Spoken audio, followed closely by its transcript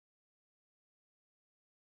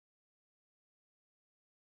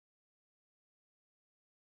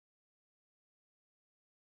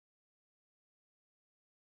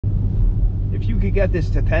if you could get this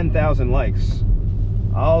to 10,000 likes,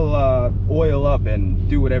 I'll oil up and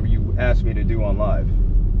do whatever you ask me to do on live.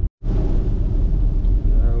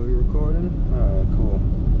 Are we recording? Alright, cool.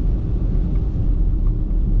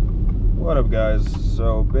 What up, guys?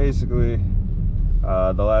 So basically,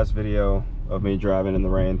 the last video of me driving in the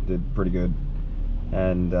rain did pretty good,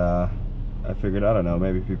 and I figured, I don't know,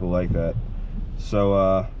 maybe people like that.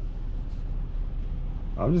 So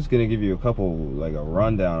I'm just gonna give you a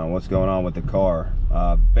rundown on what's going on with the car.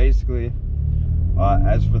 Basically,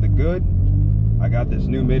 as for the good, I got this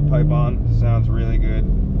new mid-pipe on. Sounds really good.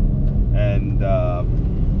 And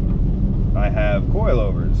I have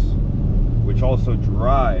coilovers, which also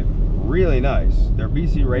drive really nice. They're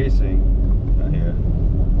BC Racing. Here.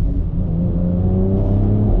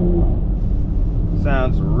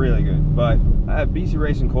 Sounds really good. But I have BC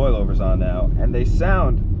Racing coilovers on now, and they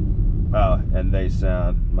sound,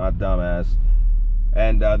 my dumbass.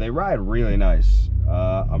 And they ride really nice.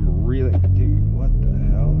 Dude, what the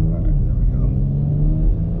hell? Alright, there we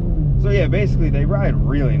go. So yeah, basically they ride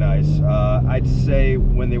really nice. I'd say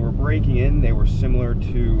when they were breaking in, they were similar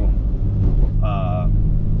to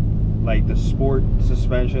like the sport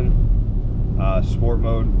suspension, sport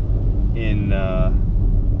mode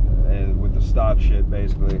with the stock shit,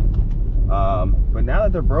 basically. But now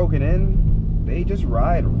that they're broken in, they just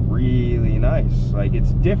ride really nice. Like,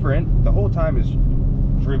 it's different. The whole time is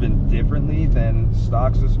driven differently than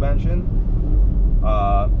stock suspension.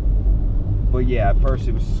 But yeah, at first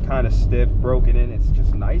it was kind of stiff, broken in. It's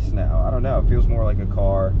just nice now. I don't know, it feels more like a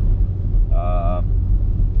car.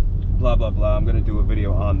 Blah blah blah. I'm gonna do a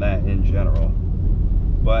video on that in general.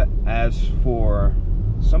 But as for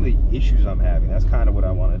some of the issues I'm having, that's kind of what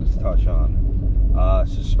I wanted to touch on.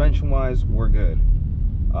 Suspension wise, we're good.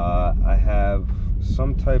 I have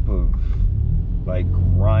some type of like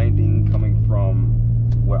grinding coming from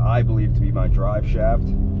what I believe to be my drive shaft.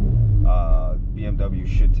 BMW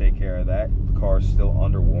should take care of that. The car is still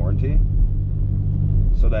under warranty,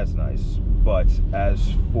 so that's nice. But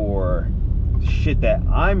as for shit that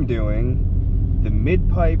I'm doing, the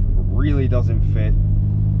mid-pipe really doesn't fit.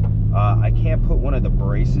 I can't put one of the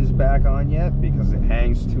braces back on yet because it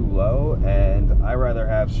hangs too low, and I rather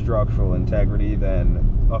have structural integrity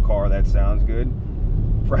than a car that sounds good,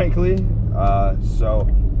 frankly. So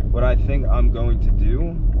what I think I'm going to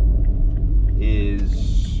do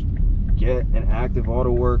is get an active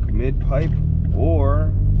auto work mid-pipe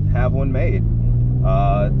or have one made.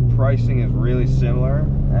 Pricing is really similar,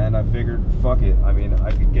 and I figured, fuck it. I mean,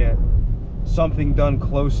 I could get something done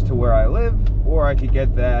close to where I live, or I could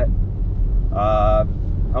get that.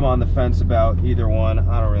 I'm on the fence about either one.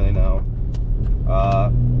 I don't really know.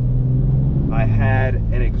 I had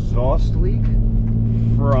an exhaust leak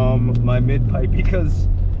from my mid-pipe because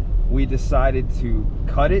we decided to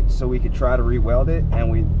cut it so we could try to re-weld it,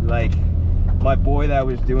 and my boy that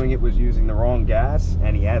was doing it was using the wrong gas,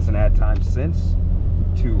 and he hasn't had time since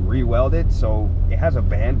to re-weld it, so it has a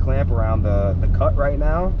band clamp around the cut right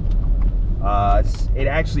now. It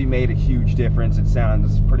actually made a huge difference. It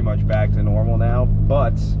sounds pretty much back to normal now,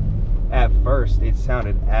 but at first it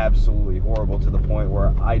sounded absolutely horrible to the point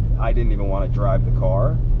where I didn't even want to drive the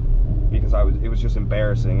car because it was just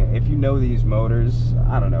embarrassing. If you know these motors,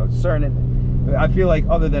 I don't know, I feel like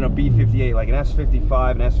other than a B58, like an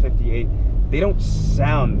S55 and S58, they don't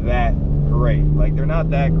sound that great. Like, they're not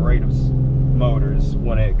that great of motors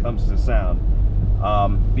when it comes to sound.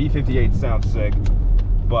 B58 sounds sick,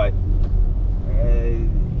 but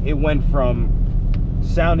it went from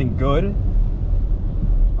sounding good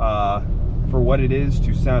for what it is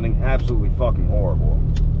to sounding absolutely fucking horrible.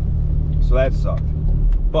 So that sucked.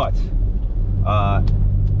 But I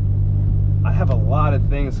have a lot of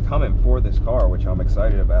things coming for this car, which I'm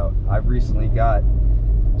excited about. I recently got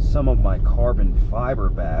some of my carbon fiber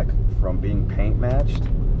back from being paint matched.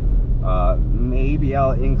 Maybe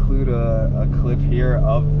I'll include a clip here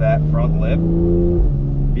of that front lip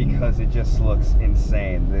because it just looks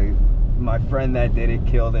insane. My friend that did it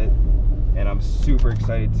killed it, and I'm super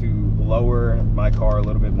excited to lower my car a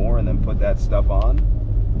little bit more and then put that stuff on.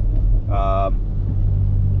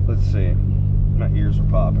 Let's see, my ears are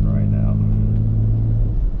popping right now.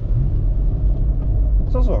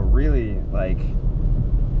 It's also a really,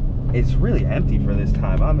 it's really empty for this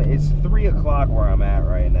time. It's 3 o'clock where I'm at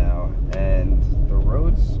right now, and the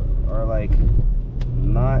roads are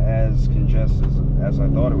not as congested as I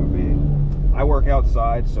thought it would be. I work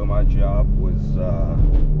outside, so my job was,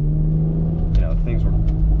 things were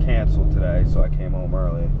canceled today, so I came home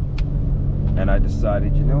early. And I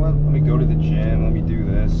decided, you know what, let me go to the gym, let me do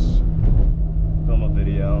this, film a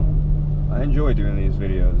video. I enjoy doing these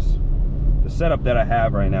videos. The setup that I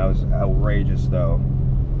have right now is outrageous, though.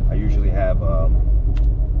 I usually have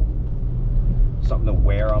something to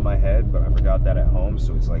wear on my head, but I forgot that at home,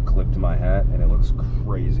 so it's like clipped to my hat, and it looks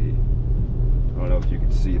crazy. I don't know if you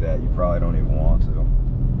can see that. You probably don't even want to.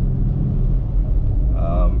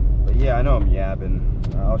 But yeah, I know I'm yapping.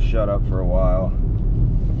 I'll shut up for a while.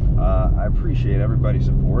 I appreciate everybody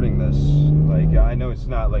supporting this. Like, I know it's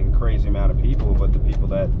not like a crazy amount of people, but the people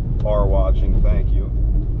that are watching, thank you.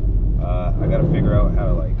 I gotta figure out how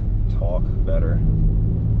to like talk better.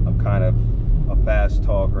 I'm kind of a fast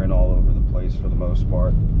talker and all over the place for the most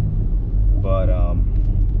part, but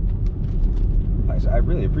I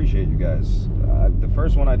really appreciate you guys. The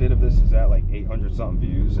first one I did of this is at like 800 something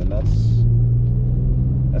views, and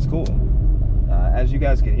that's cool. As you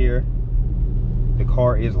guys can hear, the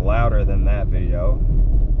car is louder than that video.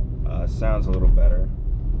 Sounds a little better.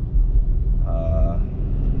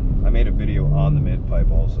 I made a video on the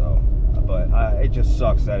Midpipe also, but it just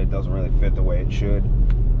sucks that it doesn't really fit the way it should.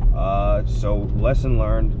 So lesson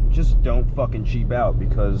learned, just don't fucking cheap out,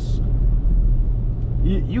 because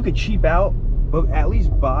you could cheap out, but at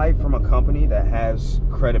least buy from a company that has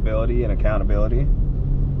credibility and accountability,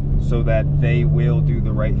 so that they will do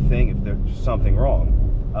the right thing if there's something wrong.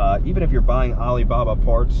 Even if you're buying Alibaba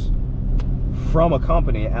parts from a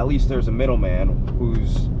company, at least there's a middleman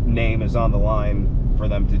whose name is on the line for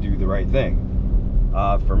them to do the right thing.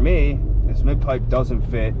 For me, this Midpipe doesn't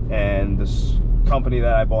fit, and this company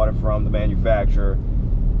that I bought it from, the manufacturer,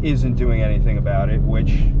 isn't doing anything about it,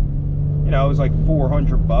 which, you know, it was like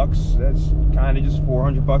 400 bucks. That's kind of just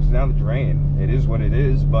 400 bucks down the drain. It is what it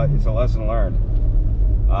is, but it's a lesson learned.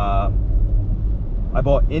 I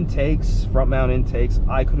bought intakes, front mount intakes.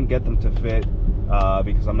 I couldn't get them to fit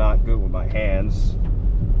because I'm not good with my hands.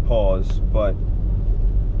 Pause. But,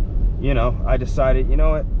 you know, I decided, you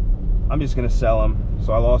know what, I'm just gonna sell them.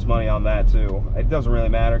 So I lost money on that too. It doesn't really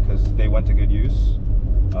matter because they went to good use.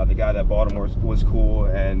 The guy that bought them was cool,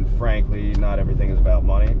 and frankly, not everything is about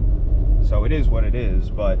money. So it is what it is,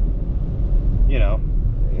 but, you know,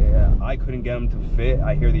 yeah, I couldn't get them to fit.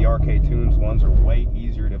 I hear the RK Tunes ones are way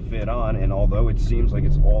easier to fit on, and although it seems like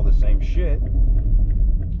it's all the same shit,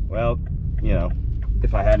 well, you know,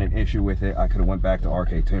 if I had an issue with it, I could have went back to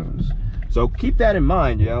RK Tunes. So keep that in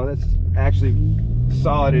mind, you know. That's actually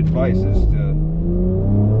solid advice, is to,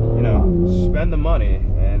 you know, spend the money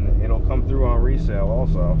and it'll come through on resale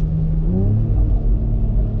also.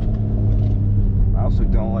 I also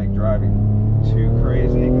don't like driving too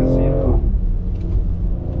crazy because, you know,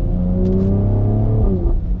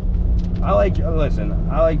 I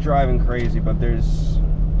like driving crazy, but there's,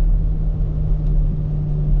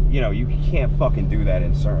 you know, you can't fucking do that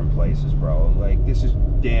in certain places, bro. Like, this is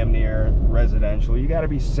damn near residential. You gotta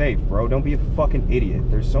be safe, bro. Don't be a fucking idiot.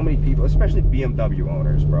 There's so many people, especially BMW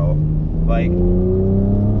owners, bro. Like,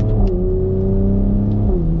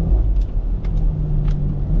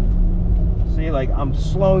 see, like, I'm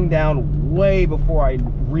slowing down way before I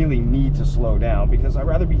really need to slow down because I'd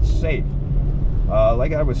rather be safe.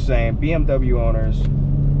 Like I was saying, BMW owners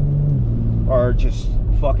are just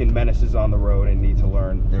fucking menaces on the road and need to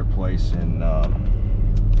learn their place in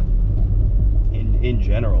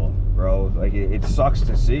general, bro. Like, it sucks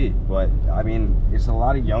to see, but I mean, it's a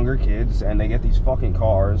lot of younger kids and they get these fucking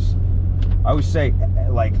cars. I always say,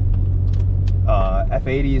 like,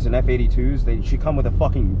 F80s and F82s, they should come with a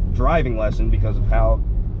fucking driving lesson because of how,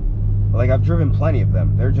 like, I've driven plenty of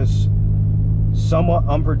them. They're just somewhat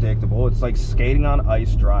unpredictable. It's like skating on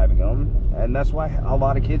ice driving them, and that's why a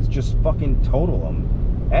lot of kids just fucking total them.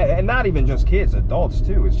 And not even just kids, adults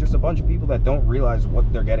too. It's just a bunch of people that don't realize what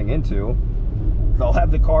they're getting into. They'll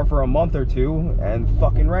have the car for a month or two and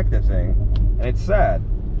fucking wreck the thing, and it's sad.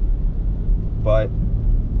 But,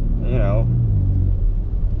 you know,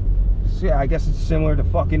 so yeah, I guess it's similar to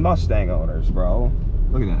fucking Mustang owners, bro.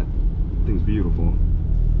 Look at that, thing's beautiful.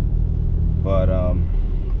 But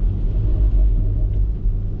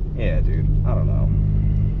yeah, dude, I don't know.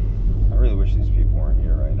 I really wish these people weren't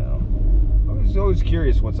here right now. I was always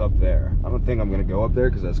curious what's up there. I don't think I'm gonna go up there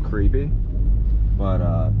because that's creepy.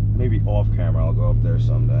 But maybe off camera I'll go up there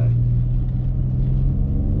someday.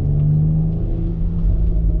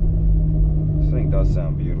 This thing does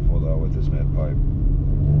sound beautiful though with this Midpipe.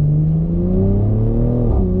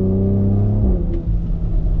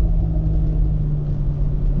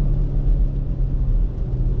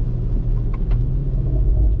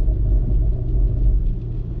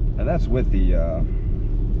 And that's with the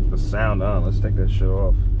sound on. Let's take that shit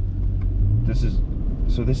off. This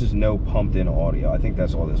is no pumped in audio. I think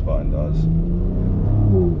that's all this button does.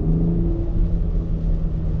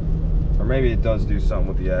 Or maybe it does do something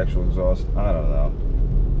with the actual exhaust. I don't know.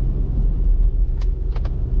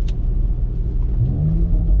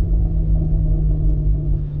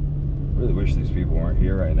 wish these people weren't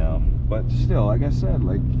here right now. But still, like I said,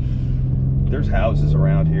 like, there's houses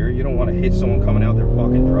around here. You don't want to hit someone coming out their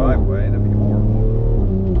fucking driveway. That'd be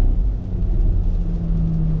horrible.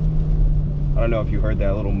 I don't know if you heard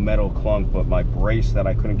that little metal clunk, but my brace that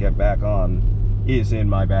I couldn't get back on is in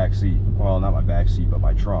my back seat. Well, not my back seat, but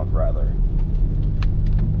my trunk, rather.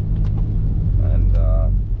 And,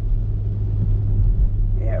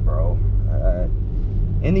 yeah, bro.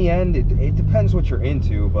 In the end, it depends what you're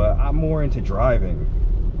into, but I'm more into driving.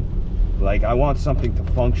 Like, I want something to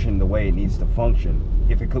function the way it needs to function.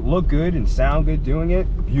 If it could look good and sound good doing it,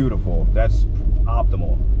 beautiful. That's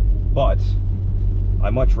optimal. But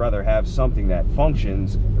I much rather have something that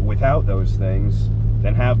functions without those things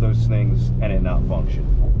than have those things and it not function.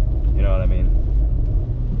 You know what I mean?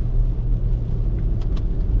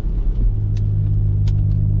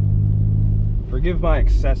 Forgive my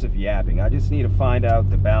excessive yapping. I just need to find out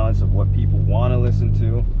the balance of what people want to listen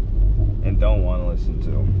to and don't want to listen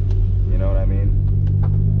to. You know what I mean?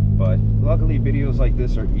 But luckily videos like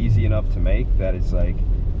this are easy enough to make that it's like,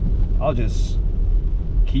 I'll just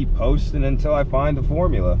keep posting until I find the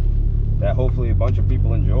formula that hopefully a bunch of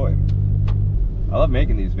people enjoy. I love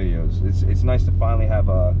making these videos. It's nice to finally have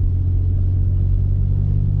a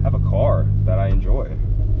car that I enjoy.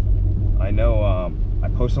 I know I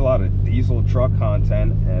post a lot of diesel truck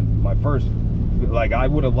content, and my first, like, I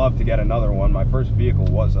would have loved to get another one. My first vehicle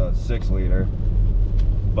was a 6-liter,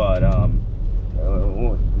 but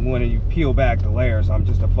when you peel back the layers, I'm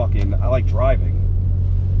just I like driving.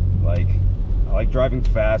 Like, I like driving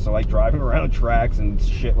fast. I like driving around tracks and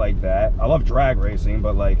shit like that. I love drag racing,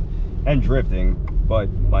 but like, and drifting, but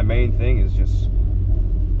my main thing is just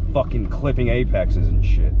fucking clipping apexes and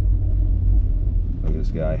shit. Look at this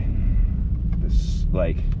guy. This,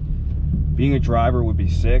 like, being a driver would be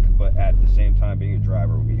sick, but at the same time, being a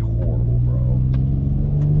driver would be horrible, bro.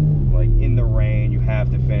 Like, in the rain, you have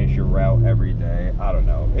to finish your route every day. I don't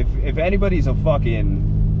know. If anybody's a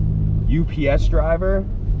fucking UPS driver,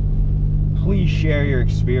 please share your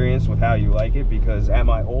experience with how you like it, because at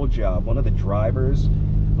my old job, one of the drivers,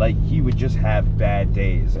 like, he would just have bad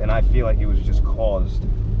days, and I feel like it was just caused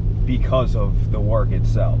because of the work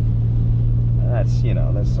itself. That's, you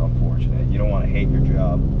know, that's unfortunate. You don't want to hate your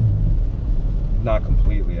job. Not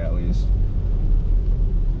completely, at least.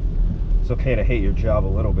 It's okay to hate your job a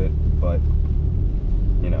little bit, but,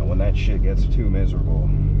 you know, when that shit gets too miserable,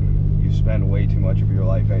 you spend way too much of your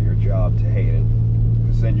life at your job to hate it.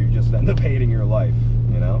 Because then you just end up hating your life,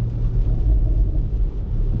 you know?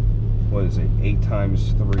 What is it? 8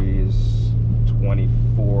 times 3 is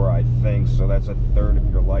 24, I think. So that's a third of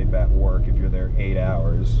your life at work if you're there 8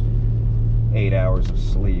 hours. 8 hours of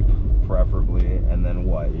sleep, preferably, and then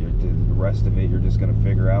what? The rest of it, you're just gonna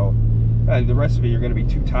figure out. And the rest of it, you're gonna be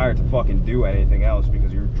too tired to fucking do anything else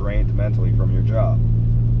because you're drained mentally from your job.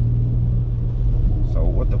 So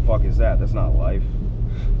what the fuck is that? That's not life.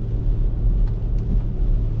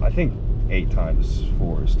 I think 8 times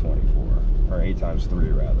 4 is 24, or 8 times 3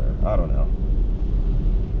 rather. I don't know.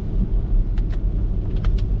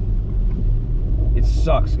 It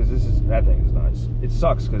sucks because that thing is nice. It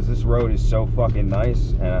sucks because this road is so fucking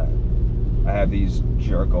nice, and I have these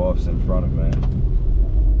jerk-offs in front of me.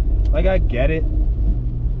 Like, I get it.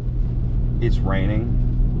 It's raining.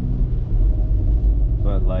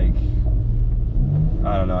 But, like,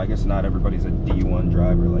 I don't know. I guess not everybody's a D1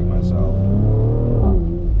 driver like myself.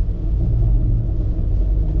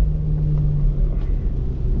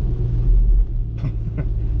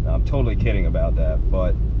 No, I'm totally kidding about that,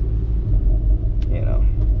 but you know,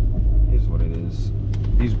 is what it is.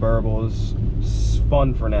 These burbles, it's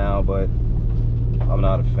fun for now, but I'm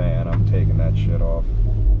not a fan. I'm taking that shit off.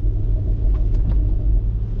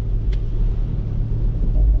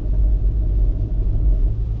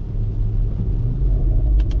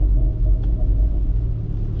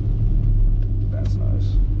 That's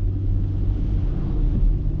nice.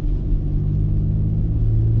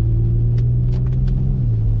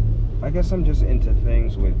 I guess I'm just into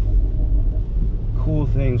things with cool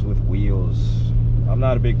things with wheels. I'm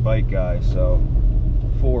not a big bike guy, so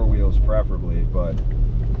 4 wheels preferably, but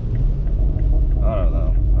I don't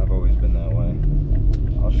know. I've always been that way.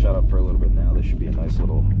 I'll shut up for a little bit now. This should be a nice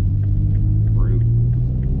little route.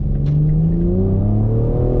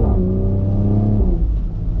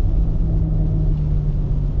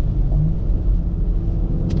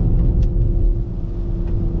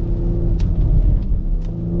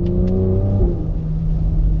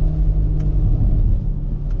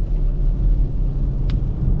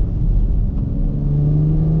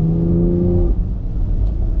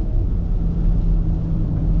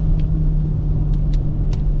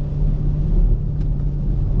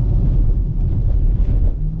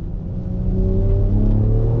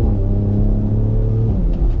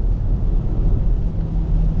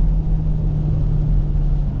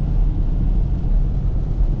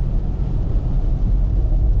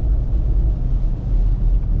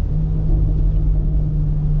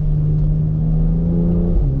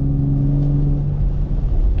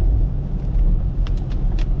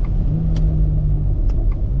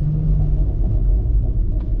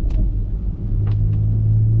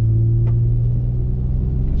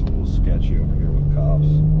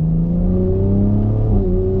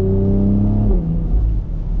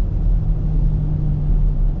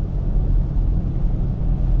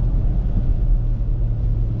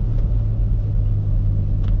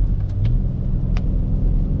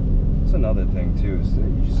 another thing too, is that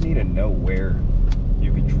you just need to know where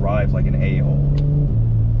you can drive like an a-hole.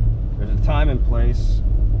 There's a time and place.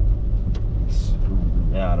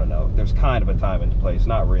 I don't know. There's kind of a time and place.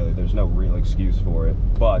 Not really. There's no real excuse for it.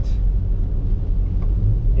 But,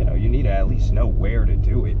 you know, you need to at least know where to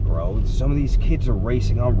do it, bro. Some of these kids are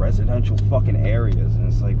racing on residential fucking areas, and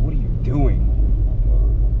it's like, what are you doing?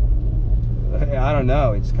 I don't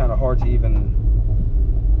know. It's kind of hard to even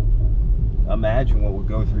imagine what would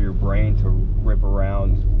go through your brain to rip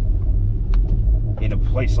around in a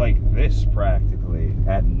place like this, practically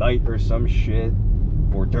at night or some shit,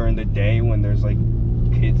 or during the day when there's like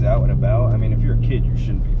kids out and about. I mean, if you're a kid, you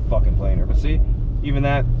shouldn't be fucking playing here. But see, even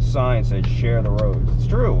that sign said share the roads. It's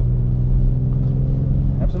true.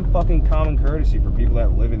 Have some fucking common courtesy for people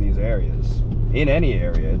that live in these areas. In any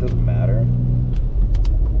area, it doesn't matter.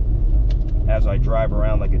 As I drive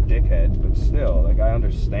around like a dickhead, but still, like, I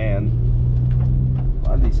understand. A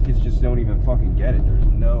lot of these kids just don't even fucking get it. There's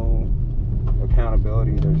no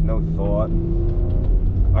accountability, there's no thought.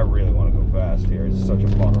 I really want to go fast here. It's such a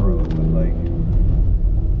fun road, but like,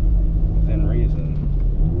 within reason.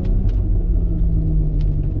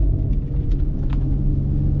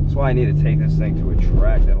 That's why I need to take this thing to a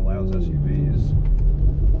track that allows SUVs.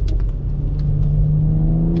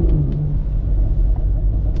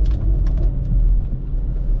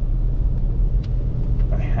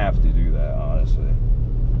 I have to do that, honestly.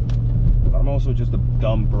 But I'm also just a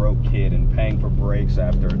dumb broke kid, and paying for brakes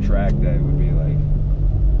after a track day would be like,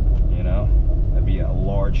 you know, that'd be a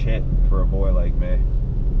large hit for a boy like me.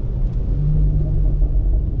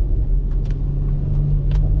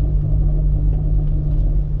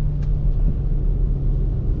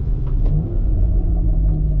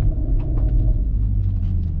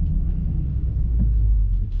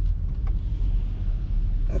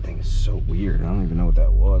 That thing is so weird. I don't even know what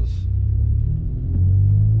that was.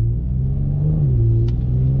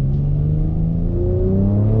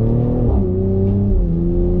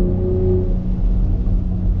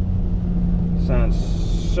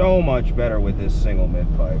 Sounds so much better with this single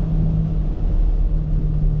mid-pipe.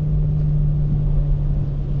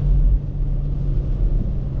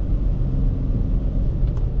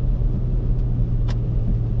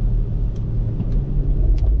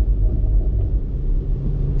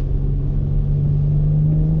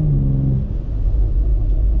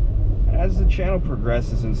 As the channel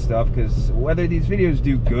progresses and stuff, because whether these videos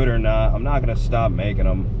do good or not, I'm not going to stop making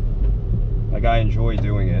them. Like, I enjoy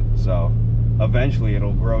doing it, so eventually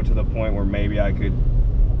it'll grow to the point where maybe I could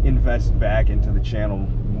invest back into the channel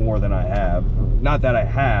more than I have. Not that I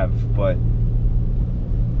have, but,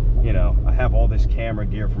 you know, I have all this camera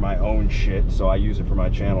gear for my own shit, so I use it for my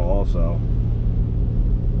channel also.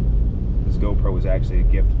 This GoPro was actually a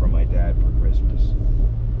gift from my dad for Christmas.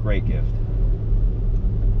 Great gift.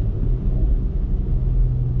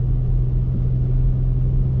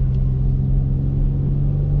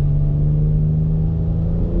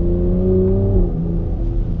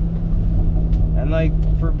 Like,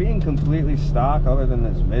 for being completely stock, other than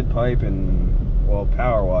this mid-pipe and, well,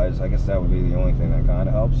 power-wise, I guess that would be the only thing that kind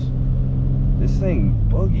of helps. This thing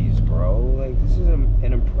boogies, bro. Like, this is an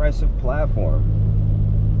impressive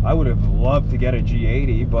platform. I would have loved to get a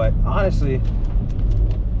G80, but honestly,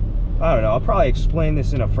 I don't know. I'll probably explain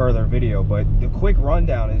this in a further video, but the quick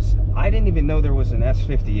rundown is I didn't even know there was an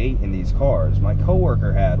S58 in these cars. My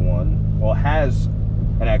coworker had one, well, has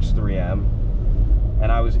an X3M.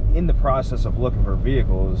 And I was in the process of looking for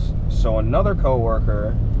vehicles, so another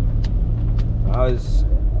coworker,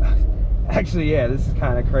 actually, yeah, this is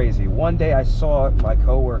kind of crazy. One day I saw my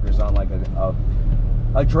coworkers on like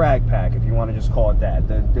a drag pack, if you want to just call it that,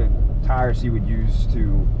 the tires he would use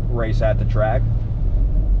to race at the track.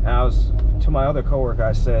 And I was, to my other coworker,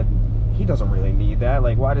 I said, he doesn't really need that.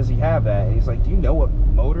 Like, why does he have that? And he's like, do you know what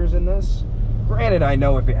motor's in this? Granted, I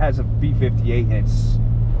know if it has a B58 and it's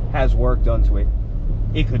has work done to it,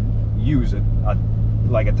 it could use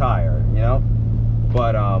like a tire, you know.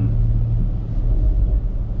 But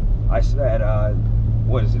I said,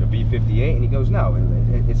 what is it, a B58? And he goes, no,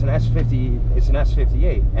 it's an S50, it's an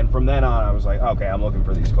S58. And from then on, I was like, okay, I'm looking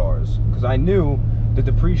for these cars, because I knew the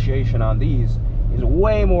depreciation on these is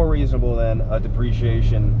way more reasonable than a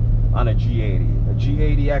depreciation on a G80. A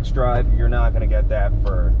G80 X-Drive, you're not going to get that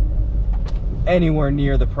for anywhere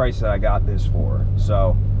near the price that I got this for.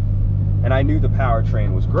 So, and I knew the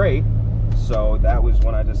powertrain was great, so that was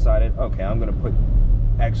when I decided, okay, I'm going to put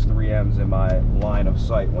X3Ms in my line of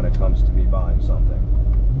sight when it comes to me buying something.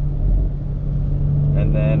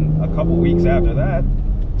 And then a couple weeks after that,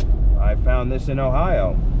 I found this in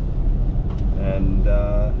Ohio. And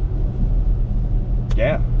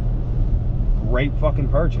yeah, great fucking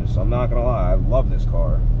purchase. I'm not gonna lie, I love this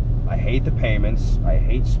car. I hate the payments. I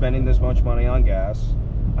hate spending this much money on gas.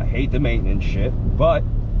 I hate the maintenance shit, but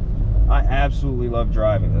I absolutely love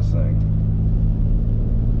driving this thing.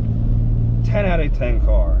 10 out of 10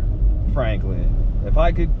 car, frankly. If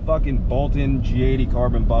I could fucking bolt in G80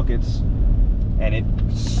 carbon buckets and it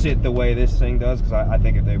sit the way this thing does, because I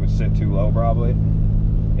think if they would sit too low probably.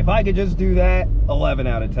 If I could just do that, 11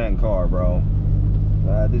 out of 10 car, bro.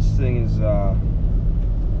 This thing is, well,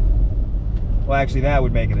 actually, that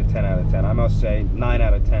would make it a 10 out of 10. I must say 9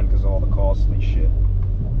 out of 10 because of all the costly shit.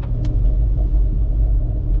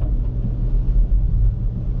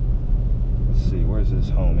 Let's see, where's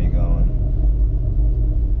this homie going?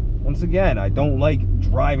 Once again, I don't like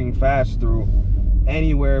driving fast through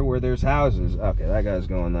anywhere where there's houses. Okay, that guy's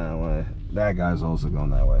going that way. That guy's also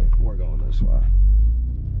going that way. We're going this way.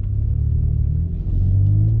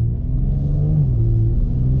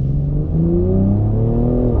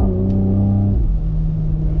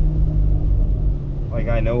 Like,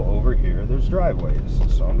 I know over here there's driveways,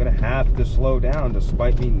 so I'm gonna have to slow down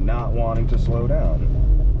despite me not wanting to slow down.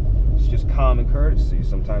 It's just common courtesy.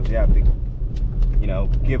 Sometimes you have to, you know,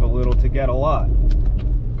 give a little to get a lot,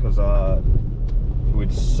 because it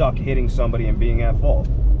would suck hitting somebody and being at fault.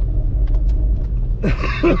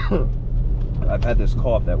 I've had this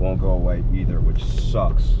cough that won't go away either, which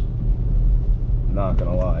sucks. Not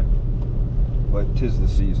gonna lie. But 'tis the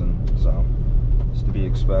season, so it's to be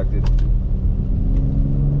expected.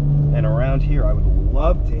 And around here, I would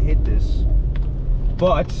love to hit this,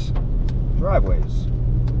 but driveways.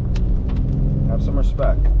 Have some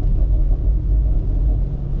respect.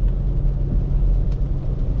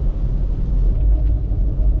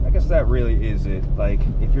 I guess that really is it. Like,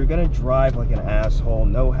 if you're gonna drive like an asshole,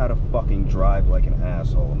 know how to fucking drive like an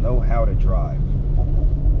asshole. Know how to drive.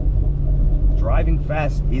 Driving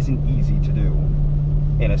fast isn't easy to do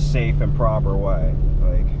in a safe and proper way.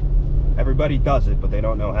 Like, everybody does it, but they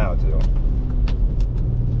don't know how to.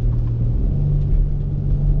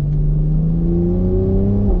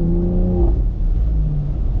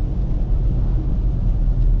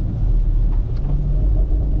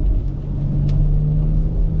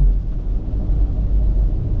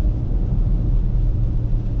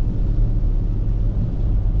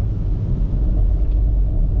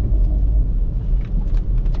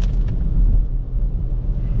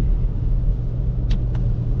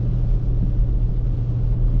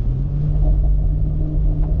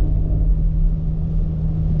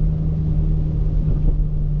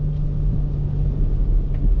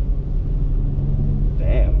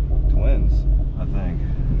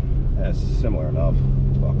 Similar enough.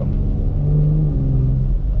 Fuck them.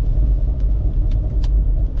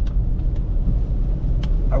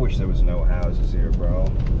 I wish there was no houses here, bro.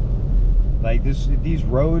 Like these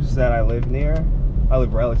roads that I live near, I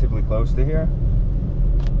live relatively close to here.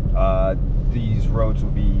 These roads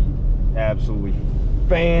would be absolutely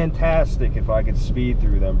fantastic if I could speed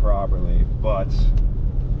through them properly, but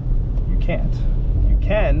you can't. You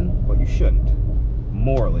can, but you shouldn't.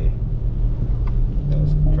 Morally.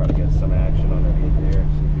 Let's try to get some action underneath here,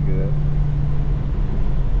 see if we good.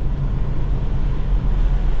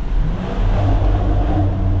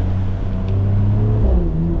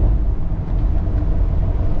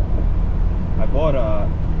 I bought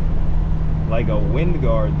like a wind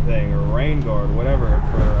guard thing, or rain guard, whatever,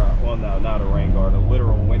 for, well no, not a rain guard, a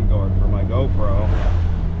literal wind guard for my GoPro.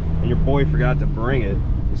 And your boy forgot to bring it.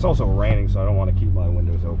 It's also raining, so I don't want to keep my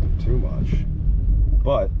windows open too much.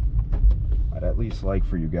 But I'd at least like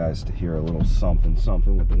for you guys to hear a little something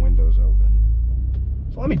with the windows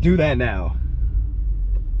open. So let me do that now.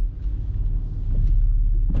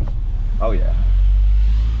 Oh yeah.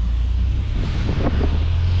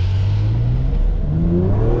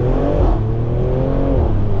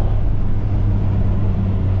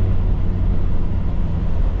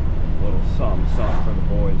 Little something for the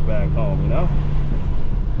boys back home, you know?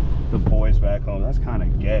 The boys back home, that's kind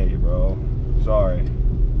of gay, bro. Sorry.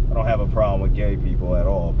 I don't have a problem with gay people at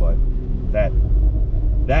all, but that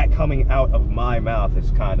coming out of my mouth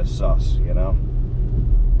is kind of sus, you know?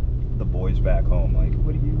 The boys back home, like,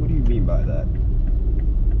 what do you mean by that?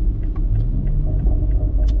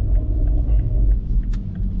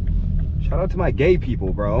 Shout out to my gay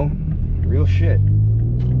people, bro. Real shit.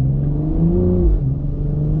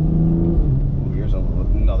 Ooh, here's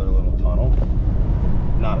another little tunnel.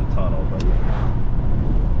 Not a tunnel, but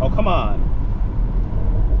yeah. Oh, come on.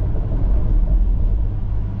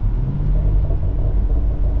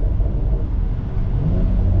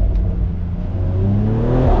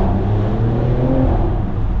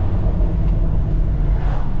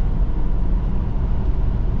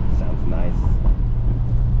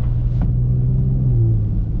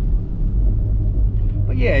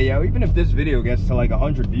 yeah, yo, even if this video gets to like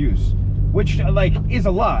 100 views, which like is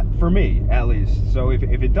a lot for me at least. So if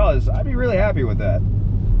it does, I'd be really happy with that.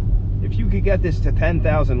 If you could get this to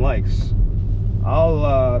 10,000 likes,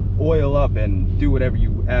 I'll oil up and do whatever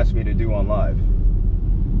you ask me to do on live.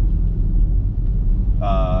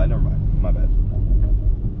 Never mind, my bad.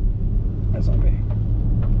 That's on me.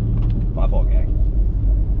 My fault, gang.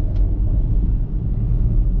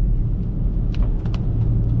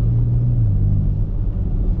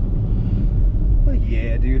 But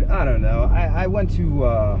yeah, dude, I don't know. I went to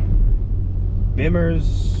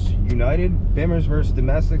Bimmers United, Bimmers versus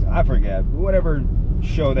Domestics, I forget, whatever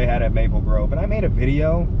show they had at Maple Grove, and I made a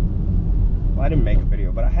video. Well, I didn't make a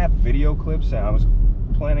video, but I have video clips, and I was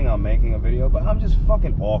planning on making a video, but I'm just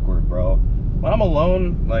fucking awkward, bro. When I'm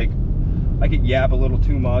alone, like, I could yap a little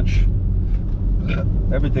too much.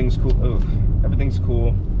 Everything's cool. Ugh, everything's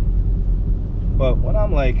cool. But when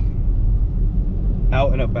I'm like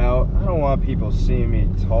out and about, I don't want people seeing me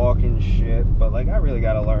talking shit, but like I really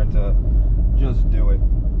gotta learn to just do it.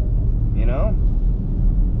 You know?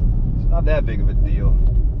 It's not that big of a deal.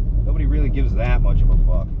 Nobody really gives that much of a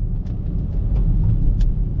fuck.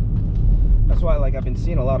 That's why, like, I've been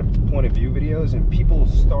seeing a lot of point of view videos, and people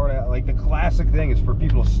start out, like, the classic thing is for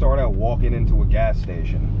people to start out walking into a gas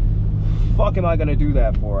station. Fuck am I gonna do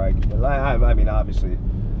that for? I mean, obviously,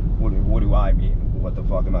 what do I mean? What the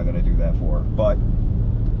fuck am I gonna do that for? But,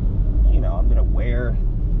 you know, I'm gonna wear,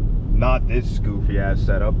 not this goofy ass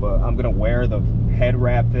setup, but I'm gonna wear the head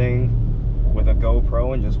wrap thing with a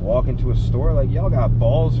GoPro and just walk into a store. Like, y'all got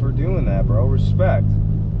balls for doing that, bro. Respect.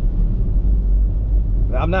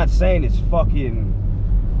 I'm not saying it's fucking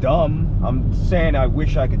dumb. I'm saying I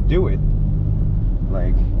wish I could do it.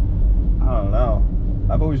 Like, I don't know.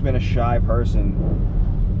 I've always been a shy person.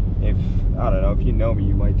 I don't know, if you know me,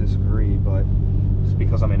 you might disagree, but it's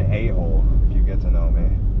because I'm an a-hole, if you get to know me.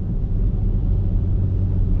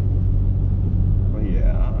 But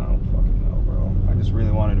yeah, I don't fucking know, bro. I just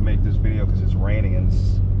really wanted to make this video because it's raining and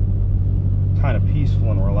it's kind of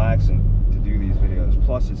peaceful and relaxing to do these videos.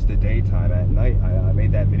 Plus, it's the daytime. At night, I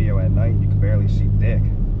made that video at night. You can barely see dick.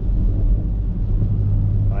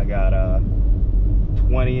 I got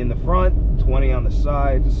 20 in the front, 20 on the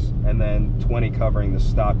sides, and then 20 covering the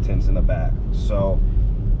stock tints in the back. So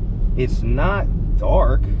it's not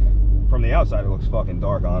dark. From the outside, it looks fucking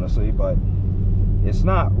dark, honestly, but it's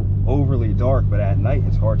not overly dark. But at night,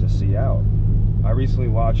 it's hard to see out. I recently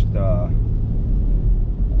watched.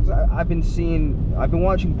 I've been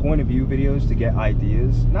watching point of view videos to get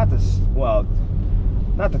ideas, not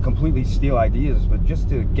to completely steal ideas, but just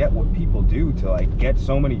to get what people do to like get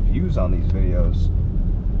so many views on these videos.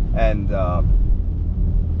 And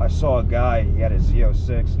I saw a guy, he had a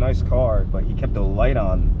Z06, nice car, but he kept the light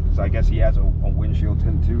on because I guess he has a windshield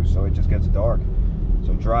tint too, so it just gets dark. So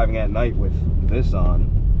I'm driving at night with this on.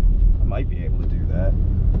 I might be able to do that.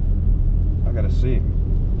 I gotta see.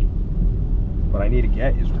 What I need to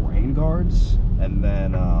get is rain guards, and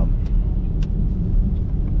then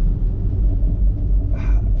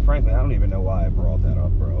frankly, I don't even know why I brought that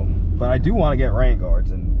up, bro. But I do want to get rain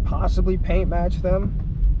guards and possibly paint match them.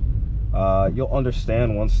 You'll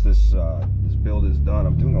understand once this this build is done.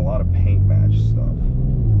 I'm doing a lot of paint match stuff.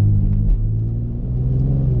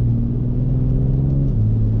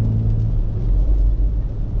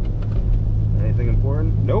 Anything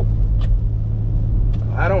important? Nope.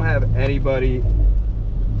 I don't have anybody,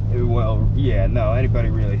 well, yeah, no, anybody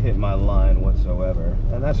really hit my line whatsoever,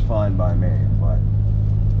 and that's fine by me. But,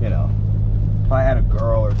 you know, if I had a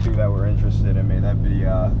girl or two that were interested in me, that'd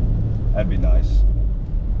be nice.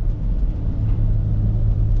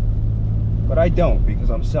 But I don't, because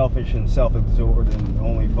I'm selfish and self-absorbed and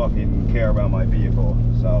only fucking care about my vehicle.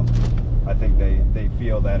 So I think they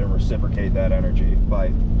feel that and reciprocate that energy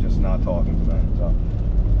by just not talking to them. So,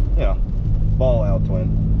 you know, ball out, twin.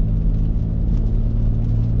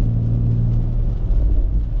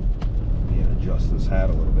 Need to adjust this hat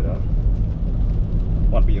a little bit, huh?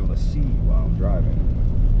 Want to be able to see while I'm driving.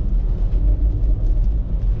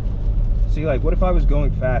 See, like, what if I was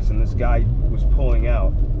going fast and this guy was pulling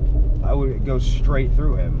out? I would go straight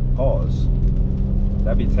through him. Pause.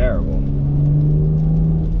 That'd be terrible.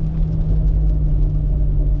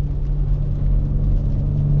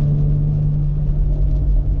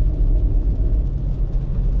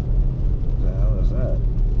 What the hell is that?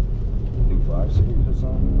 New 5 series or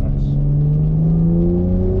something? Nice.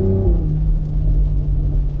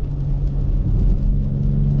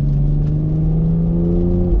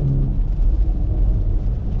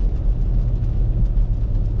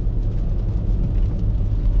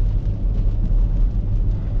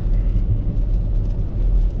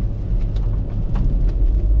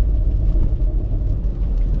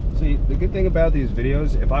 thing about these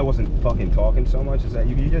videos, if I wasn't fucking talking so much, is that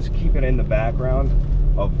you just keep it in the background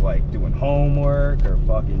of like doing homework or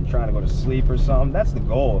fucking trying to go to sleep or something. That's the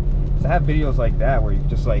goal, is to have videos like that where you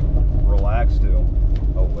just like relax to.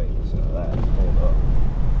 Oh wait, listen to that. Hold up.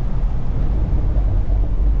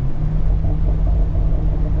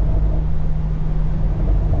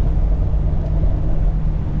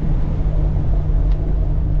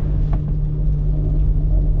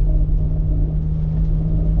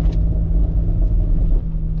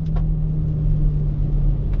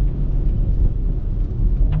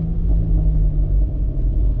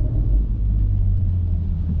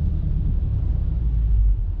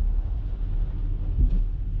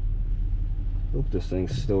 This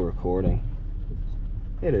thing's still recording.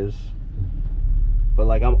 It is, but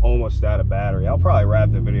like I'm almost out of battery. I'll probably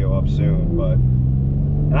wrap the video up soon, but,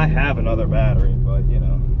 and I have another battery, but you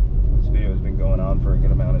know, this video has been going on for a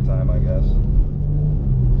good amount of time, I guess.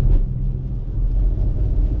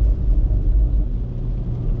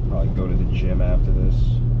 Probably go to the gym after this.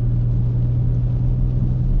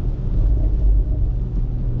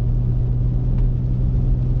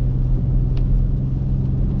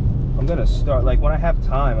 I'm gonna start, like when I have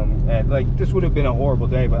time, like this would have been a horrible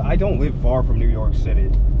day, but I don't live far from New York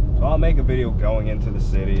City, so I'll make a video going into the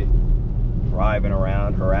city, driving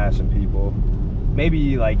around, harassing people.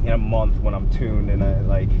 Maybe like in a month when I'm tuned and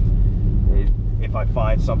if I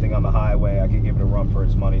find something on the highway, I can give it a run for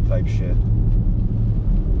its money type shit.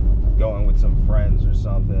 Going with some friends or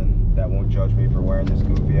something that won't judge me for wearing this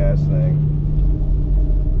goofy ass thing.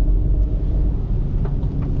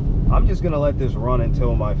 I'm just gonna let this run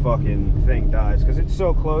until my fucking thing dies, because it's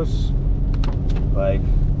so close. Like,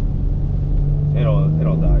 it'll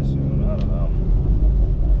die soon. I don't know.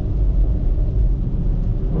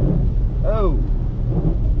 Oh,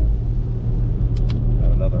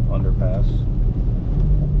 got another underpass.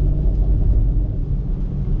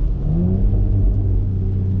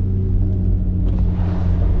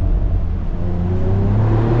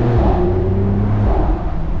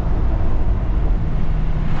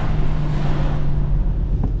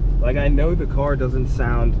 Like, I know the car doesn't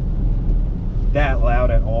sound that loud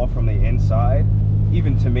at all from the inside.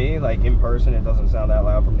 Even to me, like in person, it doesn't sound that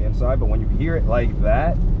loud from the inside. But when you hear it like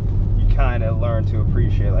that, you kind of learn to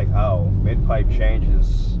appreciate, like, oh, mid-pipe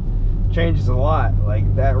changes a lot.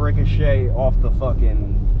 Like that ricochet off the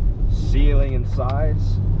fucking ceiling and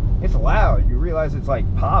sides, it's loud. You realize it's like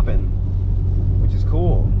popping, which is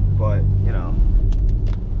cool. But you know,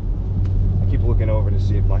 keep looking over to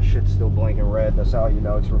see if my shit's still blinking red. That's how you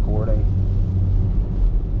know it's recording.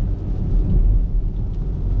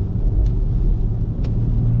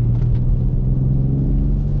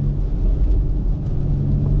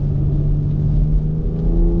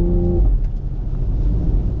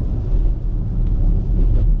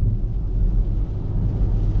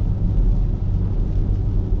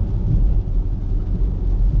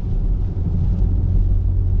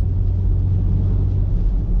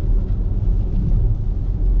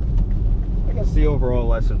 The overall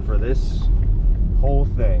lesson for this whole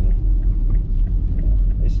thing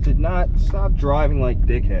is to not stop driving like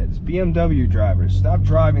dickheads. BMW drivers, stop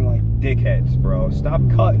driving like dickheads, bro. Stop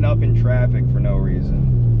cutting up in traffic for no reason.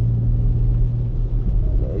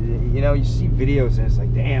 You know, you see videos and it's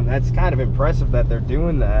like, damn, that's kind of impressive that they're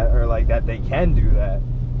doing that, or like that they can do that.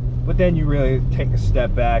 But then you really take a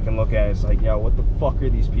step back and look at it, it's like, yo, what the fuck are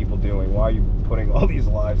these people doing? Why are you putting all these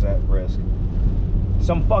lives at risk?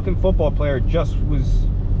 Some fucking football player just was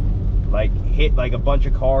like hit like a bunch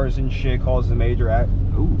of cars and shit, caused the major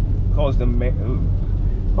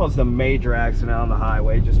major accident on the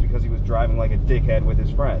highway just because he was driving like a dickhead with his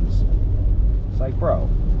friends. It's like, bro,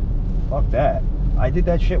 fuck that. I did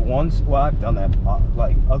that shit once. Well, I've done that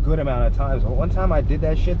like a good amount of times, but one time I did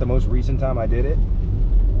that shit, the most recent time I did it,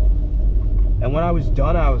 and when I was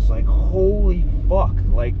done, I was like, holy fuck,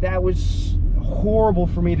 like that was horrible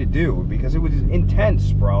for me to do, because it was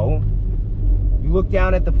intense, bro. You look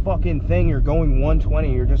down at the fucking thing, you're going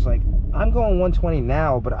 120, you're just like, I'm going 120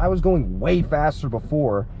 now, but I was going way faster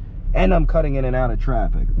before, and I'm cutting in and out of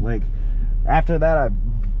traffic. Like, after that, I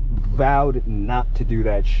vowed not to do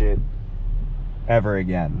that shit ever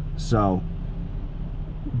again. So,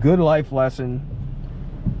 good life lesson.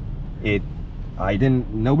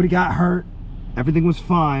 Nobody got hurt, everything was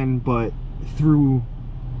fine, but through,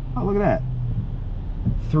 oh, look at that,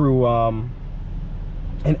 through an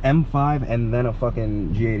M5 and then a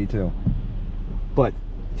fucking G82, but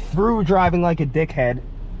through driving like a dickhead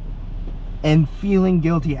and feeling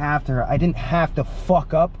guilty after, I didn't have to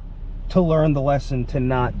fuck up to learn the lesson to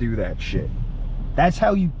not do that shit. That's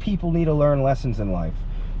how you people need to learn lessons in life.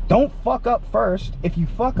 Don't fuck up first. If you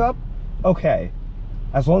fuck up, okay,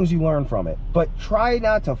 as long as you learn from it. But try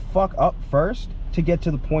not to fuck up first to get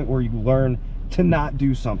to the point where you learn to not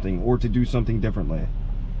do something or to do something differently.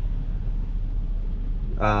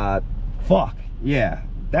 Fuck, yeah,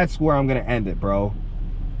 that's where I'm gonna end it, bro.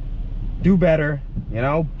 Do better, you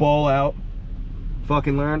know, ball out,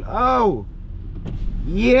 fucking learn. Oh,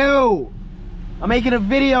 you, I'm making a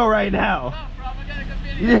video right now. Oh, bro, I got a good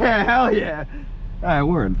video. Yeah, hell yeah. All right,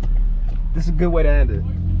 word. This is a good way to end it.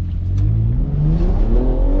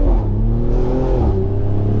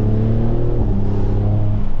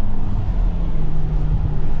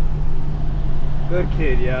 Good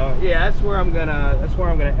kid, yo. Yeah, that's where I'm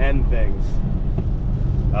gonna end things.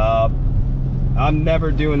 I'm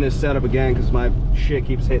never doing this setup again because my shit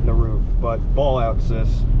keeps hitting the roof. But ball out, sis.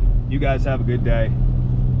 You guys have a good day.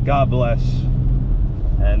 God bless.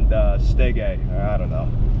 And stay gay. I don't know.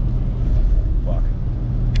 Fuck.